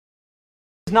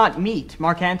'tis not meet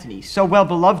Mark Antony, so well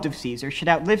beloved of Caesar, should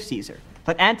outlive Caesar.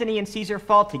 Let Antony and Caesar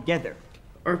fall together.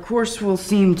 Our course will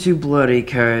seem too bloody,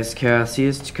 Caius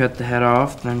Cassius, to cut the head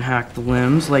off, then hack the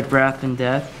limbs like wrath and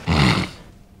death.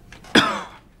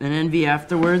 And envy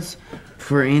afterwards.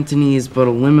 For Antony is but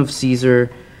a limb of Caesar.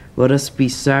 Let us be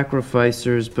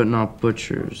sacrificers, but not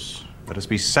butchers. Let us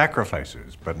be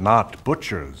sacrificers, but not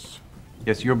butchers.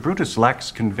 Yes, your Brutus lacks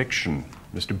conviction,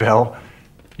 Mr. Bell.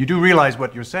 You do realize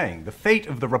what you're saying. The fate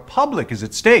of the Republic is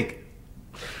at stake.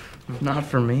 Not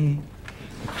for me.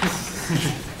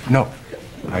 No,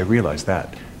 I realize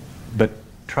that. But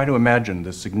try to imagine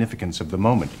the significance of the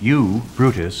moment. You,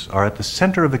 Brutus, are at the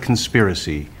center of a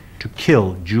conspiracy to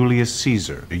kill Julius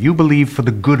Caesar. You believe for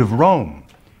the good of Rome.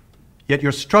 Yet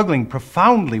you're struggling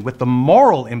profoundly with the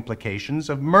moral implications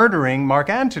of murdering Mark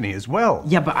Antony as well.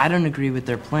 Yeah, but I don't agree with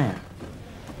their plan.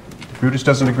 Brutus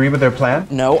doesn't agree with their plan?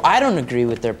 No, I don't agree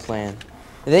with their plan.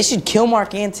 They should kill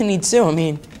Mark Antony too. I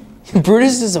mean,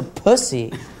 Brutus is a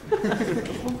pussy.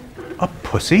 A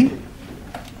pussy?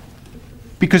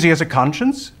 Because he has a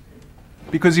conscience?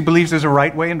 Because he believes there's a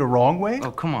right way and a wrong way? Oh,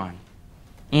 come on.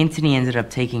 Antony ended up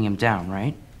taking him down,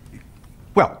 right?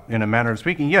 Well, in a manner of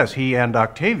speaking, yes, he and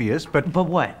Octavius, but... But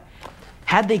what?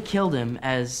 Had they killed him,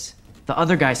 as the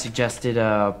other guy suggested,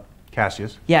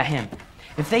 Cassius? Yeah, him.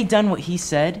 If they'd done what he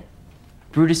said,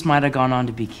 Brutus might have gone on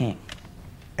to be king.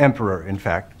 Emperor, in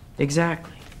fact.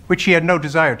 Exactly. Which he had no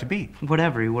desire to be.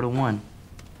 Whatever, he would have won.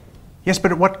 Yes,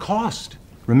 but at what cost?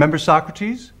 Remember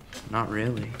Socrates? Not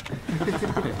really.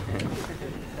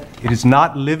 It is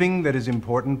not living that is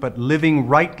important, but living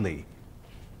rightly.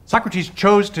 Socrates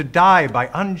chose to die by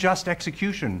unjust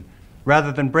execution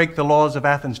rather than break the laws of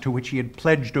Athens to which he had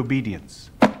pledged obedience.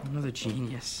 Another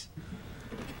genius.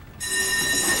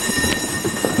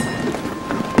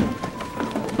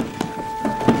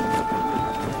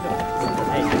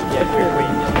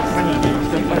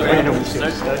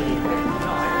 Studying.